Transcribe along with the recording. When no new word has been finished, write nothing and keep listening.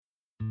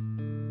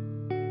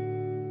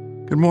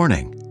Good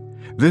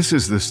morning. This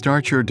is the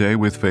Start Your Day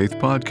with Faith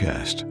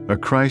podcast, a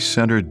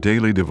Christ-centered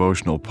daily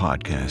devotional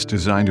podcast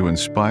designed to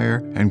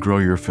inspire and grow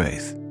your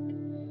faith.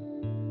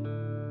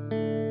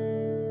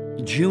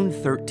 June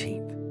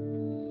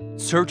 13th,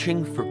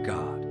 Searching for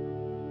God.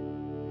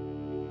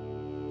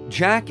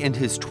 Jack and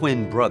his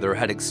twin brother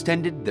had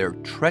extended their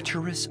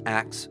treacherous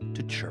acts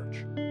to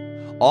church.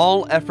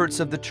 All efforts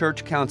of the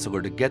church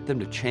counselor to get them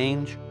to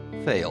change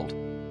failed.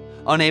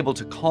 Unable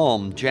to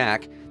calm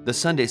Jack, the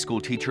Sunday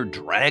school teacher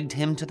dragged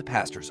him to the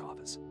pastor's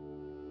office.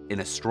 In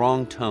a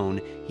strong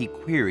tone, he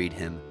queried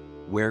him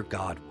where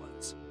God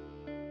was.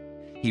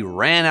 He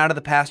ran out of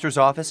the pastor's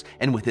office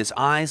and, with his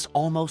eyes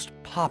almost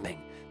popping,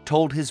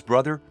 told his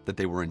brother that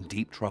they were in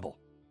deep trouble.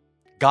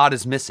 "God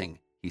is missing,"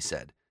 he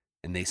said,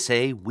 "and they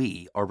say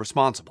we are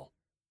responsible."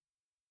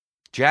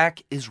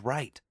 Jack is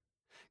right.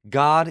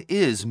 God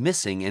is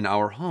missing in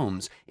our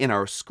homes, in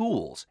our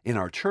schools, in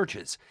our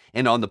churches,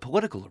 and on the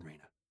political arena.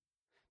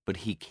 But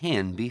he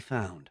can be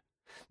found.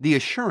 The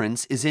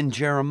assurance is in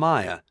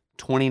Jeremiah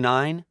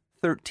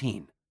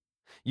 29:13.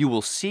 "You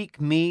will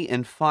seek me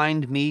and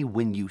find me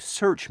when you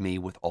search me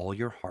with all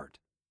your heart."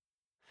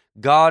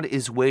 God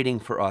is waiting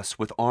for us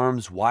with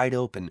arms wide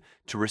open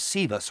to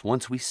receive us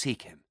once we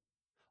seek him.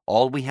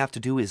 All we have to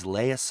do is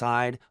lay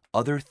aside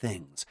other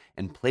things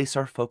and place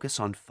our focus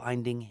on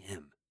finding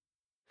him.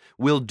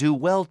 We'll do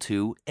well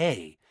to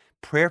A,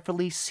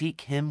 prayerfully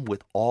seek him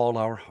with all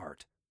our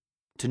heart,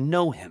 to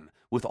know him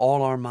with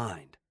all our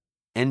mind,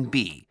 and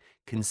B,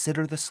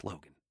 consider the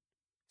slogan,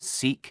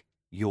 "Seek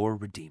your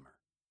Redeemer,"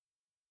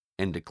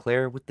 and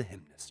declare with the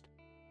hymnist,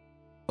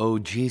 "O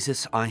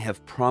Jesus, I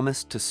have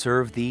promised to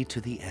serve thee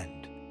to the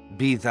end.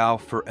 Be thou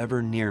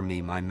forever near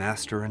me, my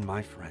master and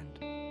my friend.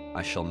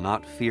 I shall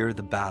not fear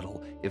the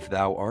battle if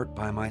thou art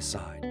by my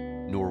side,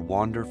 nor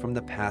wander from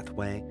the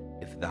pathway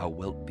if thou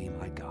wilt be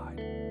my guide."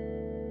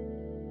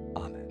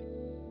 Amen.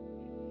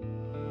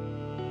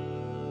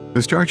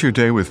 The Start Your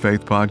Day with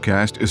Faith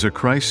podcast is a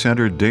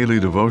Christ-centered daily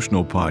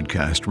devotional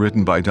podcast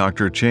written by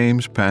Dr.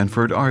 James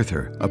Panford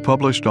Arthur, a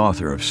published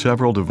author of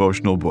several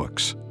devotional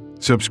books.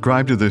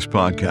 Subscribe to this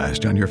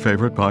podcast on your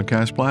favorite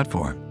podcast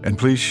platform, and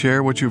please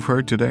share what you've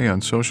heard today on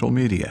social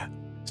media.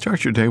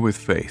 Start your day with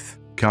faith.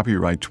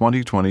 Copyright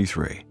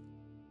 2023.